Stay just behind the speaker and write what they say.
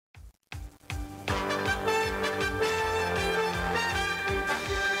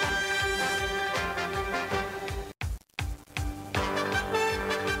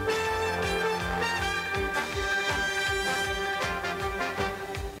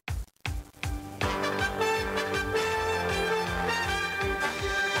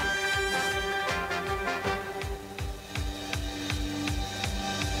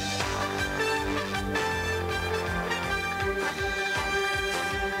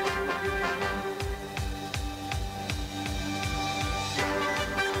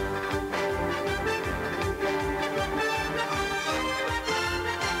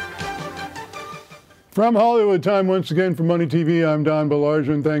From Hollywood, time once again for Money TV. I'm Don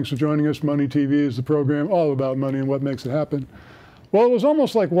Baillargeon. Thanks for joining us. Money TV is the program all about money and what makes it happen. Well, it was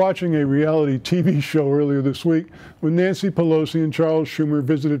almost like watching a reality TV show earlier this week when Nancy Pelosi and Charles Schumer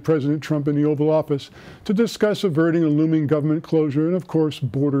visited President Trump in the Oval Office to discuss averting a looming government closure and, of course,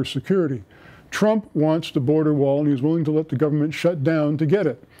 border security. Trump wants the border wall, and he's willing to let the government shut down to get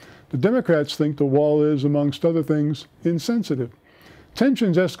it. The Democrats think the wall is, amongst other things, insensitive.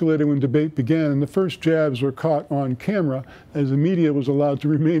 Tensions escalated when debate began, and the first jabs were caught on camera as the media was allowed to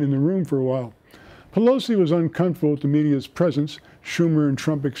remain in the room for a while. Pelosi was uncomfortable with the media's presence. Schumer and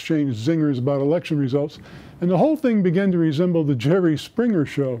Trump exchanged zingers about election results, and the whole thing began to resemble the Jerry Springer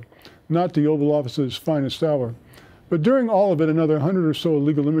show, not the Oval Office's finest hour. But during all of it, another 100 or so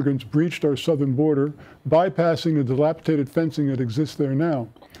illegal immigrants breached our southern border, bypassing the dilapidated fencing that exists there now.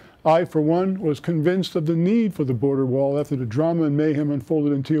 I, for one, was convinced of the need for the border wall after the drama and mayhem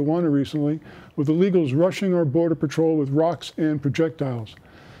unfolded in Tijuana recently, with illegals rushing our border patrol with rocks and projectiles.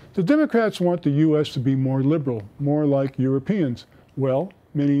 The Democrats want the U.S. to be more liberal, more like Europeans. Well,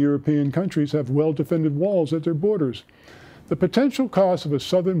 many European countries have well-defended walls at their borders. The potential cost of a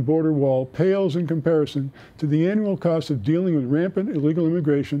southern border wall pales in comparison to the annual cost of dealing with rampant illegal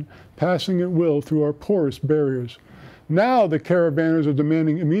immigration passing at will through our porous barriers. Now the caravanners are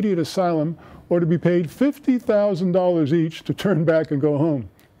demanding immediate asylum or to be paid $50,000 each to turn back and go home.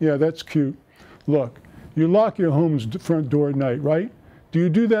 Yeah, that's cute. Look, you lock your home's front door at night, right? Do you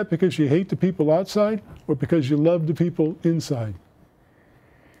do that because you hate the people outside or because you love the people inside?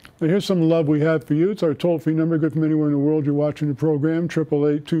 Now here's some love we have for you. It's our toll-free number, good from anywhere in the world you're watching the program,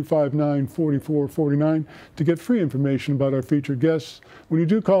 888-259-4449, to get free information about our featured guests. When you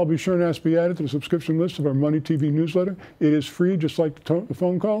do call, be sure and ask to be added to the subscription list of our Money TV newsletter. It is free, just like the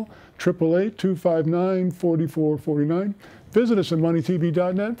phone call, 888-259-4449. Visit us at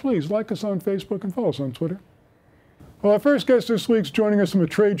MoneyTV.net. Please like us on Facebook and follow us on Twitter. Well, our first guest this week is joining us from a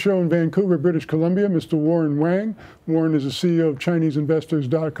trade show in Vancouver, British Columbia, Mr. Warren Wang. Warren is the CEO of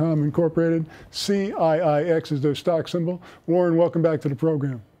ChineseInvestors.com Incorporated. CIIX is their stock symbol. Warren, welcome back to the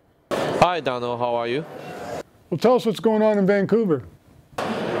program. Hi, Donald. How are you? Well, tell us what's going on in Vancouver.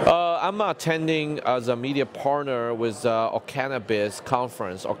 I'm attending as a media partner with Cannabis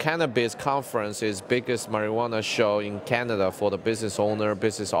Conference. Cannabis Conference is biggest marijuana show in Canada for the business owner,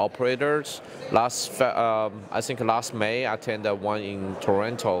 business operators. I think last May I attended one in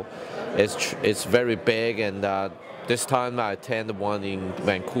Toronto. It's very big, and this time I attend one in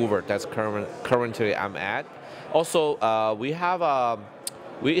Vancouver. That's currently I'm at. Also, we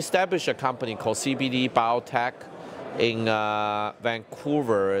established a company called CBD Biotech in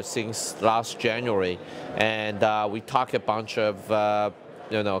Vancouver since last January, and we talk a bunch of a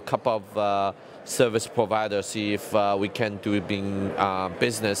couple of service providers, see if we can do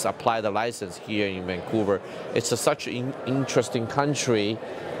business, apply the license here in Vancouver. It's such an interesting country.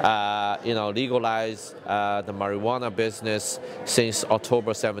 Legalize the marijuana business since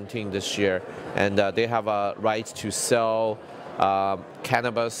October 17 this year, and they have a right to sell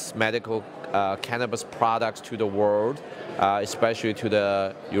cannabis, medical cannabis products to the world, especially to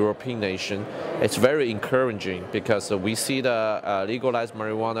the European nation. It's very encouraging because we see the legalized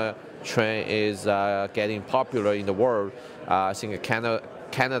marijuana trend is getting popular in the world. I think Canada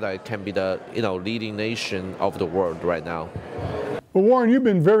can be the leading nation of the world right now. Well, Warren, you've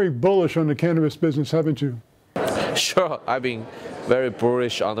been very bullish on the cannabis business, haven't you? Sure, I've been very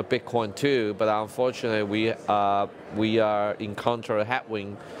bullish on the Bitcoin too, but unfortunately we are encountering a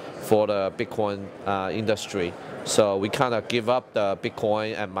headwind for the Bitcoin industry. So we kind of give up the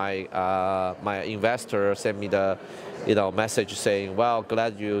Bitcoin, and my investor sent me the message saying, well,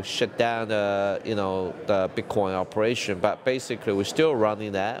 glad you shut down the Bitcoin operation, but basically we're still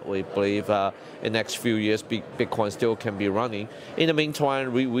running that. We believe in the next few years Bitcoin still can be running. In the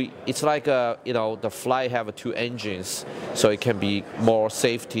meantime, it's like the flight have two engines, so it can be more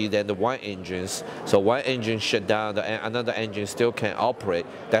safety than the one engines. So one engine shut down, another engine still can operate.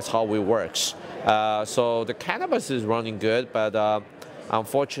 That's how it works. So the cannabis is running good, but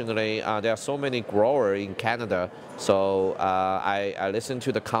unfortunately, there are so many growers in Canada. So I listened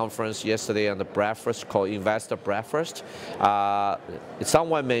to the conference yesterday on the breakfast called Investor Breakfast.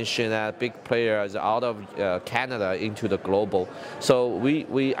 Someone mentioned that big players out of Canada into the global. So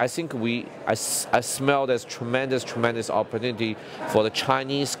I smell there's tremendous opportunity for the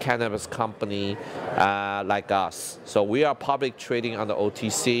Chinese cannabis company like us. So we are public trading on the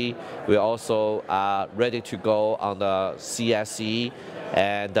OTC. We're also ready to go on the CSE.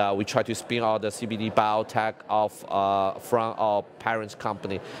 and we try to spin out the CBD biotech from our parents'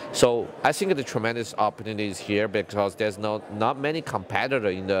 company. So I think the tremendous opportunities here because there's not many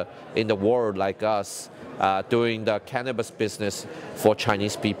competitors in the world like us doing the cannabis business for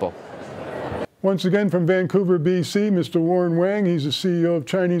Chinese people. Once again from Vancouver, BC, Mr. Warren Wang. He's the CEO of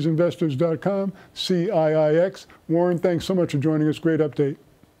ChineseInvestors.com, CIIX. Warren, thanks so much for joining us. Great update.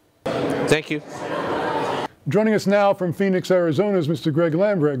 Thank you. Joining us now from Phoenix, Arizona is Mr. Greg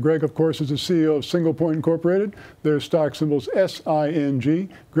Lambrecht. Greg, of course, is the CEO of Single Point Incorporated. Their stock symbol's SING.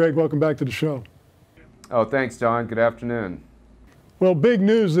 Greg, welcome back to the show. Oh, thanks, Don. Good afternoon. Well, big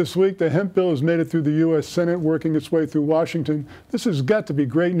news this week. The hemp bill has made it through the U.S. Senate, working its way through Washington. This has got to be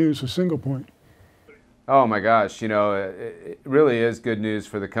great news for Single Point. Oh my gosh, it really is good news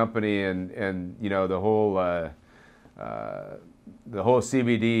for the company and the whole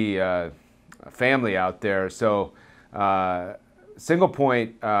CBD family out there. So Single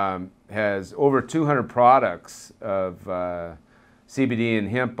Point has over 200 products of CBD and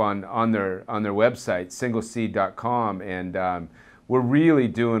hemp on their website, singleseed.com, and we're really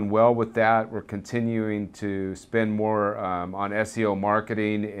doing well with that. We're continuing to spend more on SEO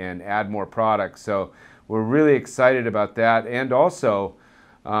marketing and add more products. So we're really excited about that, and also,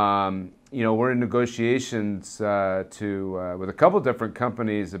 we're in negotiations with a couple different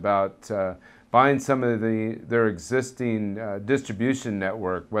companies about buying some of their existing distribution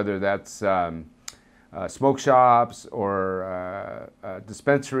network, whether that's smoke shops or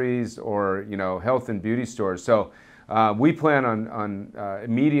dispensaries or health and beauty stores. So we plan on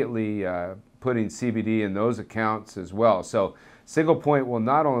immediately putting CBD in those accounts as well. So Single Point will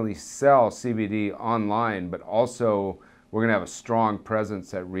not only sell CBD online, but also we're going to have a strong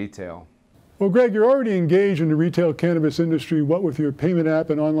presence at retail. Well, Greg, you're already engaged in the retail cannabis industry. What with your payment app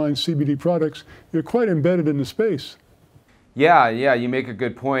and online CBD products, you're quite embedded in the space. Yeah, you make a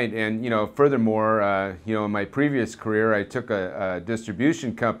good point. And furthermore, in my previous career, I took a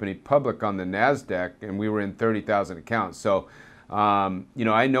distribution company public on the NASDAQ, and we were in 30,000 accounts. So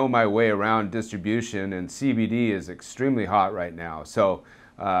I know my way around distribution, and CBD is extremely hot right now. So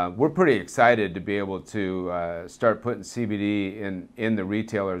we're pretty excited to be able to start putting CBD in the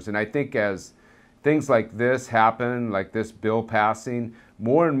retailers. And I think as things like this happen, like this bill passing,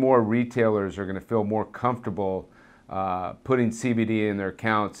 more and more retailers are going to feel more comfortable putting CBD in their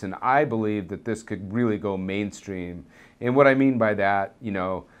accounts. And I believe that this could really go mainstream. And what I mean by that, is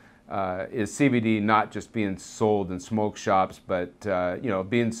CBD not just being sold in smoke shops, but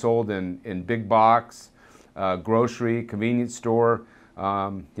being sold in big box, grocery, convenience store.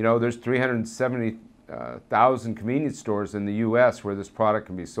 There's 370,000 convenience stores in the U.S. where this product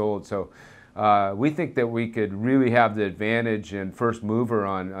can be sold. So we think that we could really have the advantage and first mover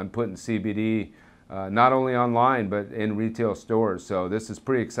on putting CBD not only online but in retail stores. So this is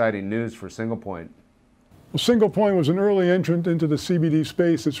pretty exciting news for Single Point. Well, Single Point was an early entrant into the CBD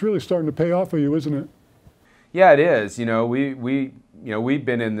space. It's really starting to pay off for you, isn't it? Yeah, it is. We've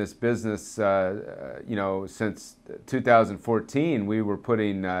been in this business, since 2014. We were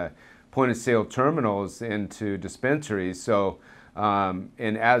putting point-of-sale terminals into dispensaries. So,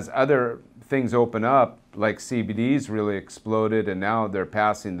 and as other things open up, like CBD's really exploded, and now they're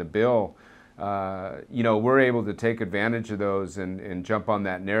passing the bill. We're able to take advantage of those and jump on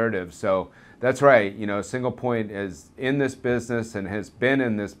that narrative. So that's right. Single Point is in this business and has been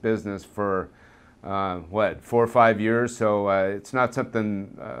in this business for 4 or 5 years. So it's not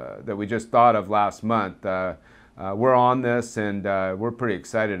something that we just thought of last month. We're on this, and we're pretty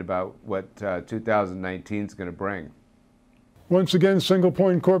excited about what 2019 is going to bring. Once again, Single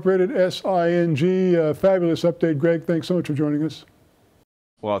Point Incorporated, SING. Fabulous update, Greg. Thanks so much for joining us.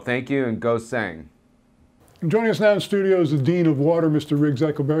 Well, thank you, and go Sang. And joining us now in studio is the Dean of Water, Mr. Riggs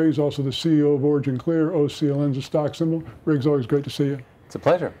Eckelberry. He's also the CEO of Origin Clear, OCLN's a stock symbol. Riggs, always great to see you. It's a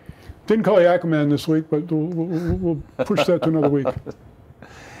pleasure. Didn't call you Aquaman this week, but we'll push that to another week.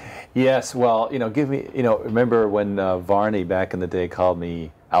 Yes, well, remember when Varney back in the day called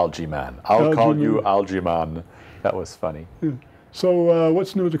me Algae Man? I'll call you Algae Man. That was funny. Yeah. So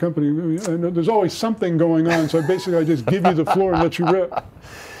what's new with the company? I know there's always something going on, so basically I just give you the floor and let you rip.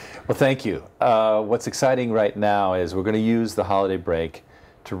 Well, thank you. What's exciting right now is we're going to use the holiday break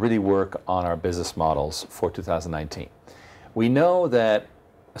to really work on our business models for 2019. We know that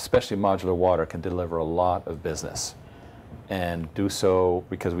especially modular water can deliver a lot of business, and do so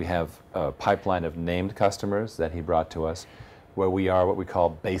because we have a pipeline of named customers that he brought to us where we are what we call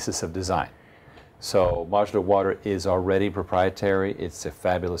basis of design. So modular water is already proprietary. It's a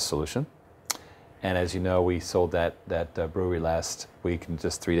fabulous solution. And as you know, we sold that brewery last week in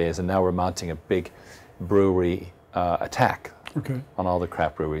just 3 days, and now we're mounting a big brewery attack Okay. on all the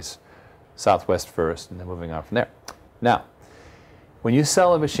craft breweries. Southwest first, and then moving on from there. Now, when you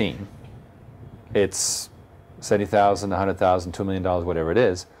sell a machine, it's $70,000, $100,000, $2 million, whatever it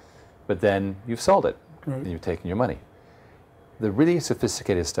is, but then you've sold it, and you've taken your money. The really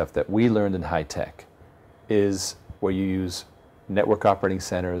sophisticated stuff that we learned in high tech is where you use network operating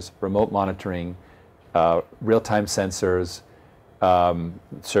centers, remote monitoring, real-time sensors,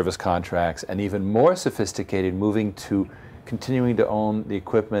 service contracts, and even more sophisticated, moving to continuing to own the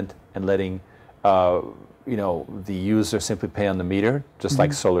equipment and letting the user simply pay on the meter, just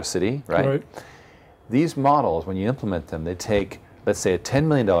like Solar City, right? These models, when you implement them, they take, let's say, a $10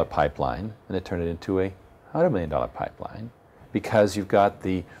 million pipeline and they turn it into a $100 million pipeline, because you've got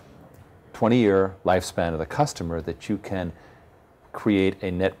the 20-year lifespan of the customer that you can create a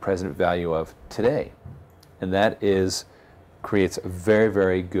net present value of today. And that creates a very,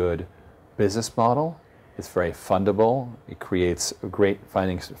 very good business model. It's very fundable. It creates great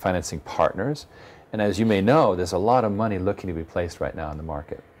financing partners. And as you may know, there's a lot of money looking to be placed right now in the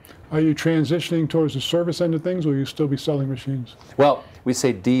market. Are you transitioning towards the service end of things, or will you still be selling machines? Well, we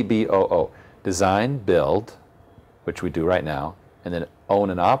say DBOO, design, build, which we do right now, and then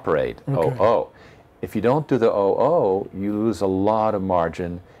own and operate, OO. If you don't do the OO, you lose a lot of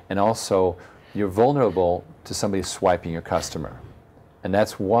margin, and also you're vulnerable to somebody swiping your customer. And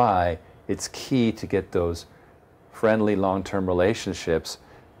that's why it's key to get those friendly long-term relationships.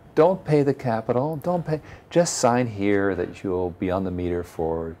 Don't pay the capital, just sign here that you'll be on the meter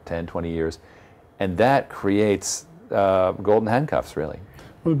for 10, 20 years. And that creates golden handcuffs, really.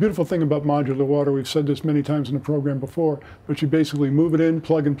 Well, the beautiful thing about modular water, we've said this many times in the program before, but you basically move it in,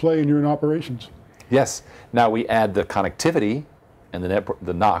 plug and play, and you're in operations. Yes. Now we add the connectivity and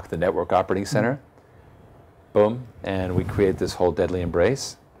the NOC, the Network Operating Center. Boom, and we create this whole deadly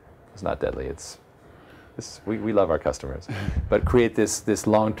embrace. It's not deadly, we love our customers, but create this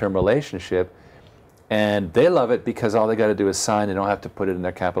long-term relationship, and they love it because all they got to do is sign. They don't have to put it in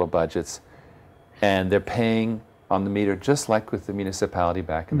their capital budgets, and they're paying on the meter just like with the municipality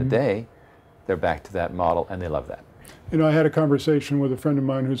back in the day. They're back to that model, and they love that. You know, I had a conversation with a friend of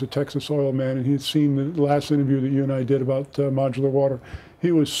mine who's a Texas oil man, and he had seen the last interview that you and I did about modular water.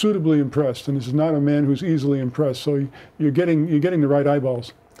 He was suitably impressed, and this is not a man who's easily impressed. So you're getting the right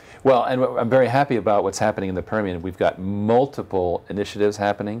eyeballs. Well, and I'm very happy about what's happening in the Permian. We've got multiple initiatives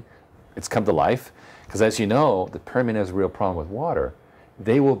happening. It's come to life, because as you know, the Permian has a real problem with water.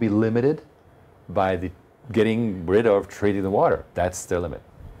 They will be limited by getting rid of treating the water. That's their limit.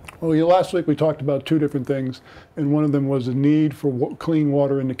 Well, last week we talked about two different things, and one of them was the need for clean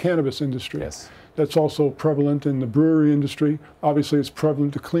water in the cannabis industry. Yes. That's also prevalent in the brewery industry. Obviously, it's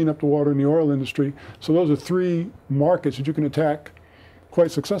prevalent to clean up the water in the oil industry. So those are three markets that you can attack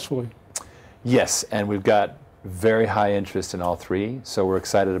quite successfully. Yes, and we've got very high interest in all three, so we're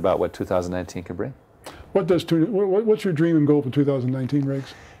excited about what 2019 can bring. What's your dream and goal for 2019,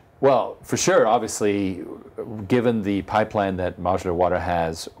 Riggs? Well, for sure, obviously, given the pipeline that modular water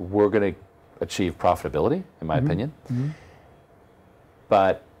has, we're going to achieve profitability, in my opinion.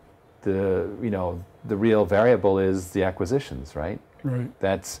 But the real variable is the acquisitions, right? Right.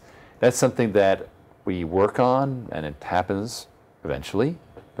 That's something that we work on, and it happens eventually.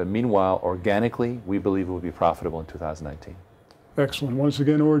 But meanwhile, organically, we believe it will be profitable in 2019. Excellent. Once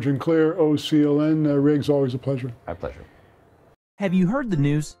again, Origin Clear, OCLN. Riggs, always a pleasure. My pleasure. Have you heard the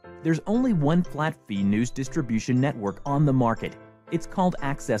news? There's only one flat-fee news distribution network on the market. It's called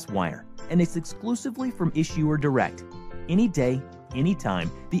AccessWire, and it's exclusively from Issuer Direct. Any day,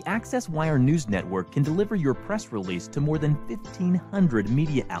 anytime, the AccessWire News Network can deliver your press release to more than 1,500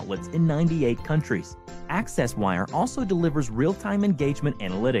 media outlets in 98 countries. AccessWire also delivers real-time engagement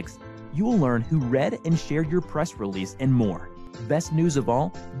analytics. You will learn who read and shared your press release and more. Best news of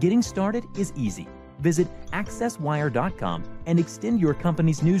all, getting started is easy. Visit accesswire.com and extend your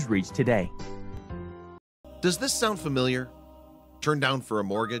company's news reach today. Does this sound familiar? Turned down for a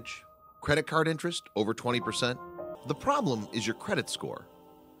mortgage? Credit card interest over 20%? The problem is your credit score.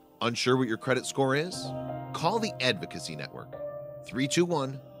 Unsure what your credit score is? Call the Advocacy Network,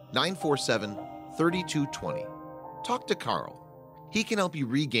 321-947-3220. Talk to Carl. He can help you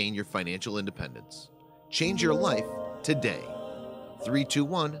regain your financial independence. Change your life today.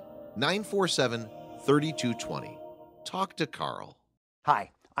 321-947-3220. Talk to Carl.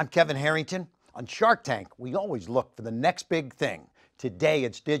 Hi, I'm Kevin Harrington. On Shark Tank, we always look for the next big thing. Today,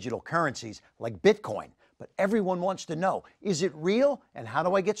 it's digital currencies like Bitcoin. But everyone wants to know, is it real and how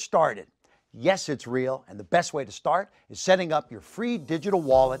do I get started? Yes, it's real, and the best way to start is setting up your free digital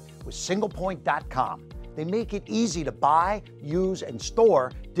wallet with singlepoint.com. They make it easy to buy, use, and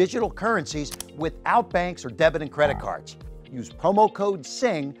store digital currencies without banks or debit and credit cards. Use promo code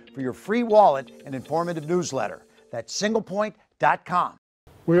SING for your free wallet and informative newsletter. That's singlepoint.com.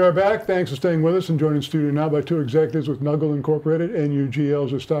 We are back. Thanks for staying with us and joining the studio now by two executives with Nuggle Incorporated. NUGL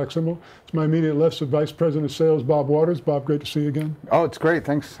is their stock symbol. It's my immediate left of Vice President of Sales, Bob Waters. Bob, great to see you again. Oh, it's great.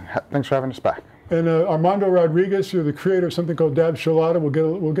 Thanks for having us back. And Armando Rodriguez, you're the creator of something called Dab Chelada.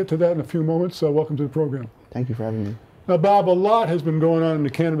 We'll get to that in a few moments. Welcome to the program. Thank you for having me. Now, Bob, a lot has been going on in the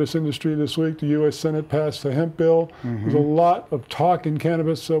cannabis industry this week. The U.S. Senate passed the hemp bill. There's a lot of talk in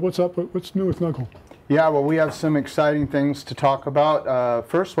cannabis. What's up? What's new with Nuggle? Yeah, well, we have some exciting things to talk about.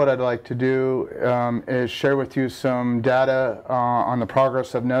 First, what I'd like to do is share with you some data on the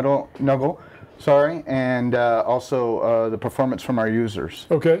progress of Nuggle, and also the performance from our users.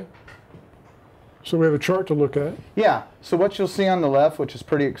 Okay. So we have a chart to look at. Yeah, so what you'll see on the left, which is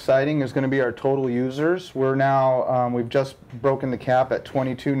pretty exciting, is going to be our total users. We're now, we've just broken the cap at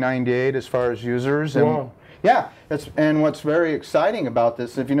 2298 as far as users. And wow. Yeah, and what's very exciting about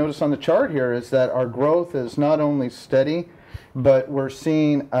this, if you notice on the chart here, is that our growth is not only steady, but we're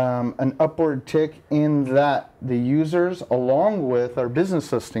seeing an upward tick in that the users, along with our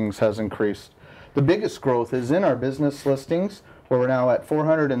business listings, has increased. The biggest growth is in our business listings, where we're now at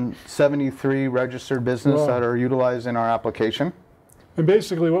 473 registered business that are utilizing our application. And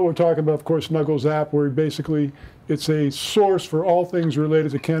basically what we're talking about, of course, Nuggle's app, where basically it's a source for all things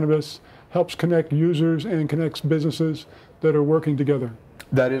related to cannabis, helps connect users and connects businesses that are working together.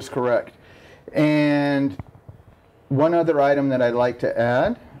 That is correct. And one other item that I'd like to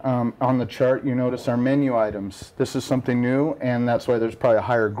add, on the chart, you notice our menu items. This is something new, and that's why there's probably a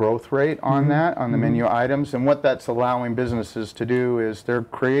higher growth rate on that, on the menu items. And what that's allowing businesses to do is they're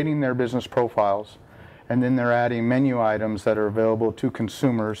creating their business profiles, and then they're adding menu items that are available to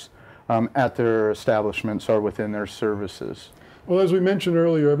consumers at their establishments or within their services. Well, as we mentioned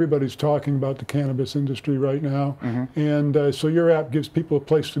earlier, everybody's talking about the cannabis industry right now. And so your app gives people a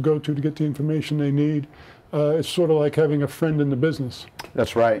place to go to get the information they need. It's sort of like having a friend in the business.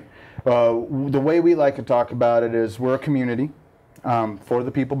 That's right. The way we like to talk about it is we're a community for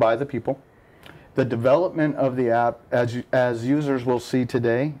the people, by the people. The development of the app, as users will see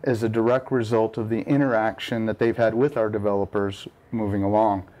today, is a direct result of the interaction that they've had with our developers moving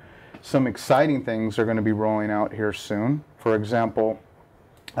along. Some exciting things are going to be rolling out here soon. For example,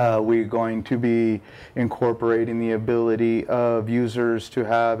 we're going to be incorporating the ability of users to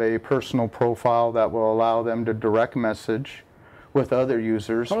have a personal profile that will allow them to direct message with other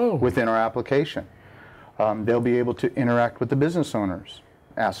users within our application. They'll be able to interact with the business owners,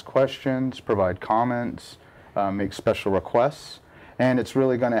 ask questions, provide comments, make special requests, and it's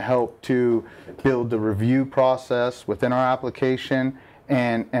really going to help to build the review process within our application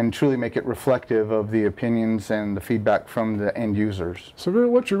and truly make it reflective of the opinions and the feedback from the end users. So really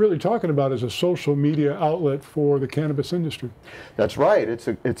what you're really talking about is a social media outlet for the cannabis industry. That's right.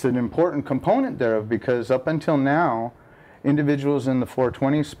 It's an important component there, because up until now, individuals in the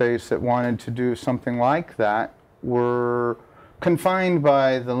 420 space that wanted to do something like that were confined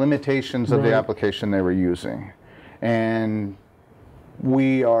by the limitations of the application they were using. And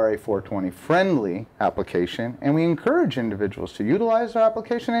we are a 420 friendly application, and we encourage individuals to utilize our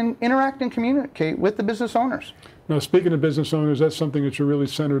application and interact and communicate with the business owners. Now, speaking of business owners, that's something that you're really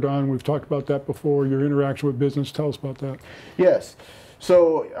centered on. We've talked about that before, your interaction with business. Tell us about that. Yes.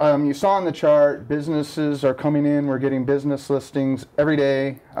 So you saw on the chart, businesses are coming in. We're getting business listings every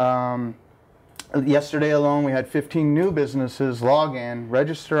day. Yesterday alone, we had 15 new businesses log in,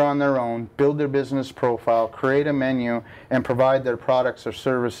 register on their own, build their business profile, create a menu, and provide their products or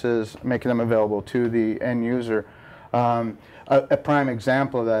services, making them available to the end user. A prime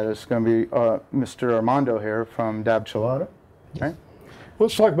example of that is going to be Mr. Armando here from Dab Chelada. Right?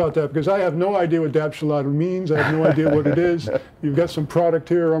 Let's talk about that, because I have no idea what Dab Chelada means. I have no idea what it is. You've got some product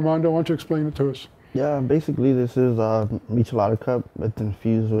here, Armando. Why don't you explain it to us? Yeah, basically this is a michelada cup. It's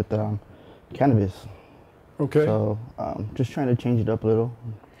infused with cannabis. Okay. So just trying to change it up a little.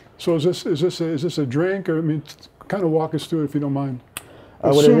 So is this a drink, or I mean, kind of walk us through it if you don't mind.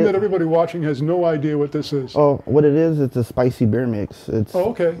 Assume that everybody watching has no idea what this is. Oh, what it is, it's a spicy beer mix. It's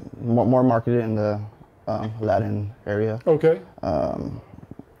okay. More marketed in the Latin area. Okay.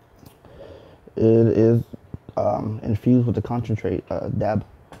 It is infused with the concentrate, dab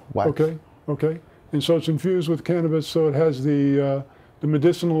wax. Okay. Okay. And so it's infused with cannabis, so it has the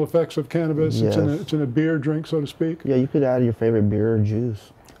medicinal effects of cannabis. Yes. It's in a beer drink, so to speak. Yeah, you could add your favorite beer or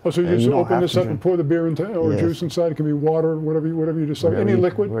juice. Oh, so you just open this up and pour the beer into, or juice inside. It can be water, whatever you decide. Any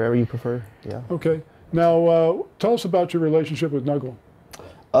liquid? Whatever you prefer, yeah. Okay. Now, tell us about your relationship with Nuggle.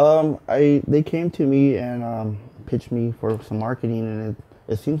 They came to me and pitched me for some marketing, and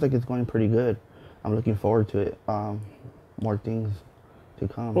it seems like it's going pretty good. I'm looking forward to it. more things to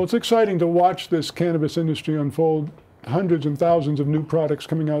come. Well, it's exciting to watch this cannabis industry unfold. Hundreds and thousands of new products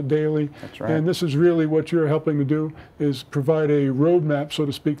coming out daily. That's right. And this is really what you're helping to do, is provide a roadmap, so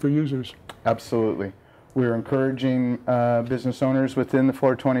to speak, for users. Absolutely. We're encouraging business owners within the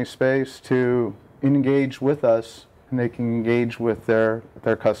 420 space to engage with us, and they can engage with their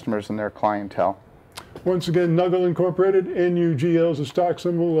customers and their clientele. Once again, Nuggle Incorporated, NUGL is a stock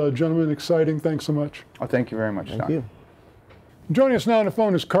symbol. Gentlemen, exciting. Thanks so much. Oh, thank you very much, Don. Thank you. Joining us now on the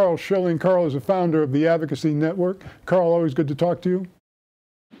phone is Carl Schilling. Carl is the founder of the Advocacy Network. Carl, always good to talk to you.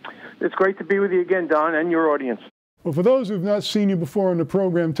 It's great to be with you again, Don, and your audience. Well, for those who've not seen you before on the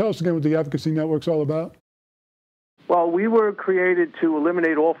program, tell us again what the Advocacy Network's all about. Well, we were created to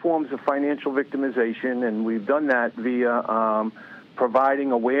eliminate all forms of financial victimization, and we've done that via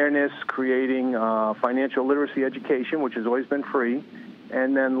providing awareness, creating financial literacy education, which has always been free,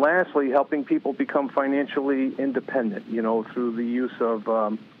 and then lastly, helping people become financially independent, through the use of,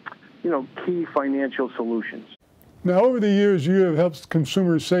 key financial solutions. Now, over the years, you have helped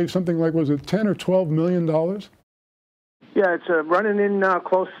consumers save something like, was it 10 or $12 million? Yeah, it's running in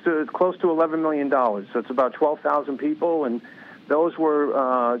close to $11 million. So it's about 12,000 people, and those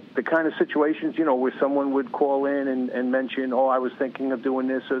were the kind of situations, where someone would call in and mention, oh, I was thinking of doing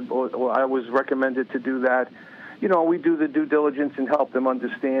this, or I was recommended to do that. We do the due diligence and help them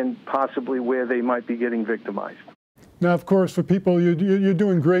understand possibly where they might be getting victimized. Now, of course, for people, you're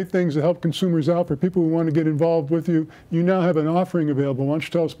doing great things to help consumers out. For people who want to get involved with you, you now have an offering available. Why don't you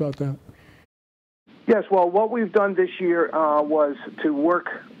tell us about that? Yes, well, what we've done this year was to work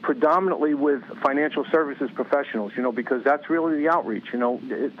predominantly with financial services professionals, because that's really the outreach,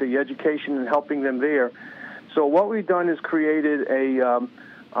 the education and helping them there. So what we've done is created the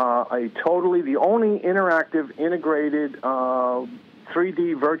only interactive, integrated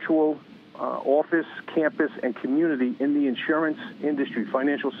 3D virtual office, campus, and community in the insurance industry,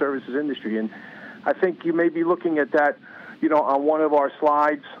 financial services industry. And I think you may be looking at that, on one of our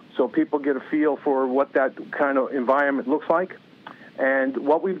slides, so people get a feel for what that kind of environment looks like. And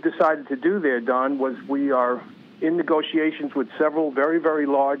what we've decided to do there, Don, was we are in negotiations with several very, very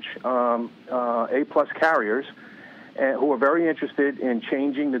large A-plus carriers who are very interested in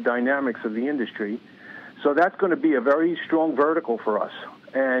changing the dynamics of the industry. So that's going to be a very strong vertical for us.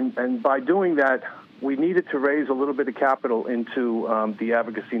 And by doing that, we needed to raise a little bit of capital into the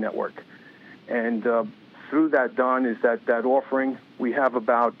Advocacy Network. And through that, Don, is that offering. We have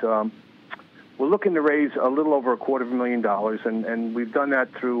about, we're looking to raise a little over $250,000, and we've done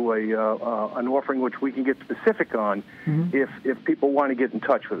that through an offering which we can get specific on if people want to get in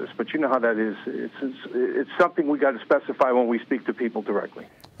touch with us. But you know how that is. It's something we got to specify when we speak to people directly.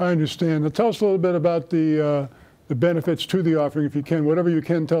 I understand. Now, tell us a little bit about the benefits to the offering, if you can, whatever you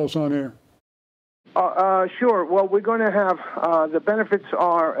can tell us on air. Sure. Well, we're going to have, the benefits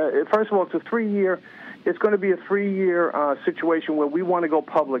are, first of all, it's going to be a 3-year situation where we want to go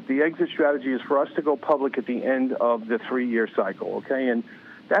public. The exit strategy is for us to go public at the end of the 3-year cycle, okay? And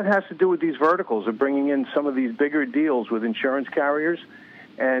that has to do with these verticals of bringing in some of these bigger deals with insurance carriers.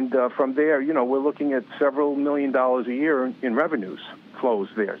 And from there, we're looking at several $1 million a year in revenues flows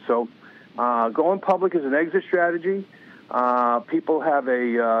there. So going public is an exit strategy. People have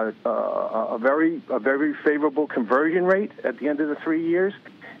a very favorable conversion rate at the end of the 3 years,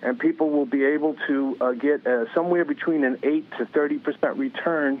 and people will be able to get somewhere between an 8 to 30%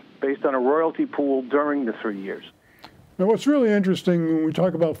 return based on a royalty pool during the 3 years. Now, what's really interesting when we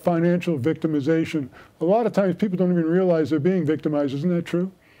talk about financial victimization, a lot of times people don't even realize they're being victimized. Isn't that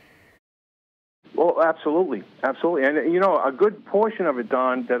true? Well, absolutely. Absolutely. And, a good portion of it,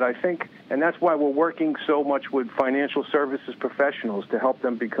 Don, that I think, and that's why we're working so much with financial services professionals to help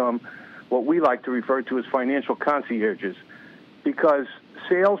them become what we like to refer to as financial concierges, because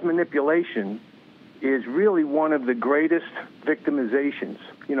sales manipulation is really one of the greatest victimizations.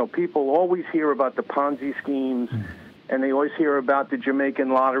 People always hear about the Ponzi schemes, and they always hear about the Jamaican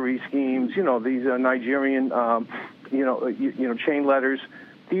lottery schemes, these Nigerian, chain letters,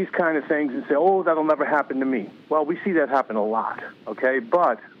 these kind of things, and say, oh, that'll never happen to me. Well, we see that happen a lot, okay?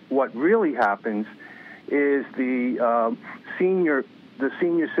 But what really happens is the senior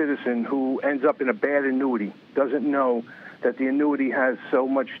citizen who ends up in a bad annuity doesn't know that the annuity has so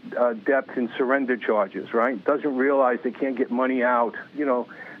much depth in surrender charges, right? Doesn't realize they can't get money out,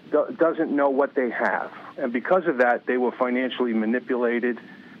 doesn't know what they have. And because of that, they were financially manipulated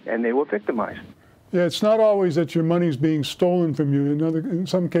and they were victimized. Yeah, it's not always that your money's being stolen from you. In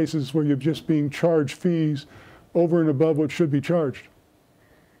some cases where you're just being charged fees over and above what should be charged.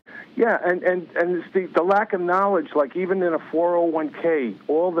 Yeah, and it's the lack of knowledge, like even in a 401k,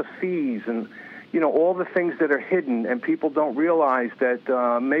 all the fees and, all the things that are hidden, and people don't realize that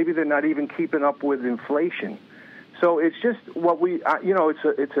maybe they're not even keeping up with inflation. So it's just what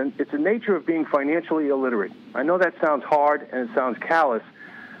it's a nature of being financially illiterate. I know that sounds hard and it sounds callous,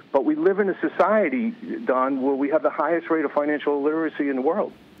 but we live in a society, Don, where we have the highest rate of financial illiteracy in the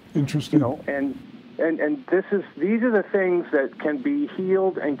world. Interesting. And these are the things that can be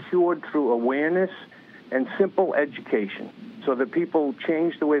healed and cured through awareness and simple education, so that people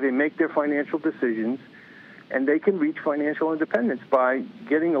change the way they make their financial decisions, and they can reach financial independence by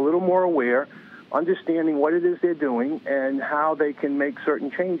getting a little more aware, understanding what it is they're doing, and how they can make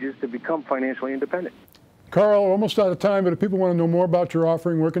certain changes to become financially independent. Carl, almost out of time, but if people want to know more about your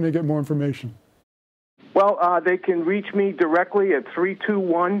offering, where can they get more information? Well, they can reach me directly at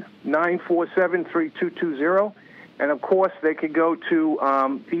 321-947-3220. And, of course, they can go to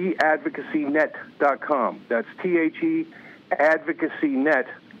theadvocacynet.com. That's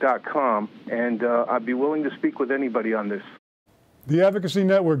theadvocacynet.com. And I'd be willing to speak with anybody on this. The Advocacy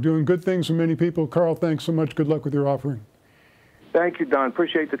Network, doing good things for many people. Carl, thanks so much. Good luck with your offering. Thank you, Don.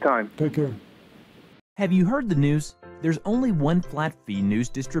 Appreciate the time. Take care. Have you heard the news? There's only one flat-fee news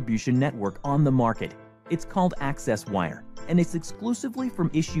distribution network on the market. It's called AccessWire, and it's exclusively from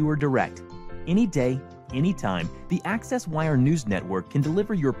Issuer Direct. Any day, anytime, the AccessWire News Network can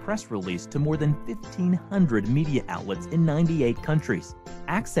deliver your press release to more than 1,500 media outlets in 98 countries.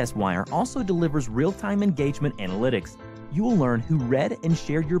 AccessWire also delivers real-time engagement analytics. You will learn who read and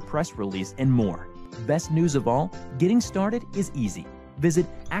shared your press release and more. Best news of all, getting started is easy. Visit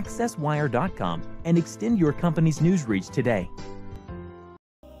accesswire.com and extend your company's news reach today.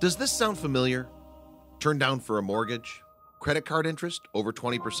 Does this sound familiar? Turned down for a mortgage? Credit card interest over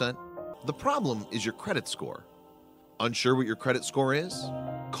 20%? The problem is your credit score. Unsure what your credit score is?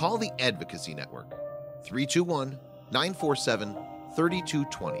 Call the Advocacy Network,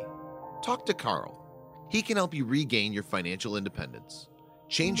 321-947-3220. Talk to Carl. He can help you regain your financial independence.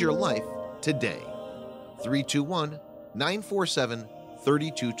 Change your life today.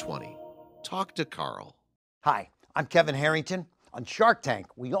 321-947-3220. Talk to Carl. Hi, I'm Kevin Harrington. On Shark Tank,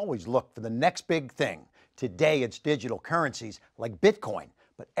 we always look for the next big thing. Today, it's digital currencies like Bitcoin.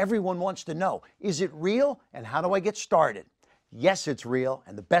 But everyone wants to know, is it real and how do I get started? Yes, it's real,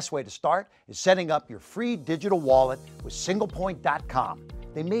 and the best way to start is setting up your free digital wallet with singlepoint.com.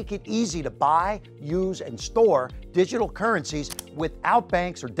 They make it easy to buy, use, and store digital currencies without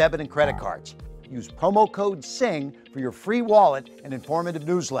banks or debit and credit cards. Use promo code SING for your free wallet and informative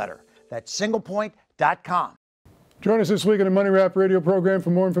newsletter. That's singlepoint.com. Join us this week in the Money Wrap radio program.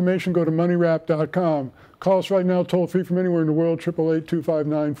 For more information, go to moneywrap.com. Call us right now, toll free from anywhere in the world,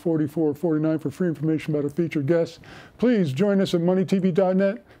 888-259-4449 for free information about our featured guests. Please join us at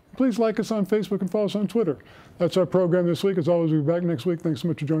MoneyTV.net. Please like us on Facebook and follow us on Twitter. That's our program this week. As always, we'll be back next week. Thanks so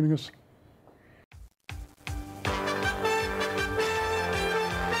much for joining us.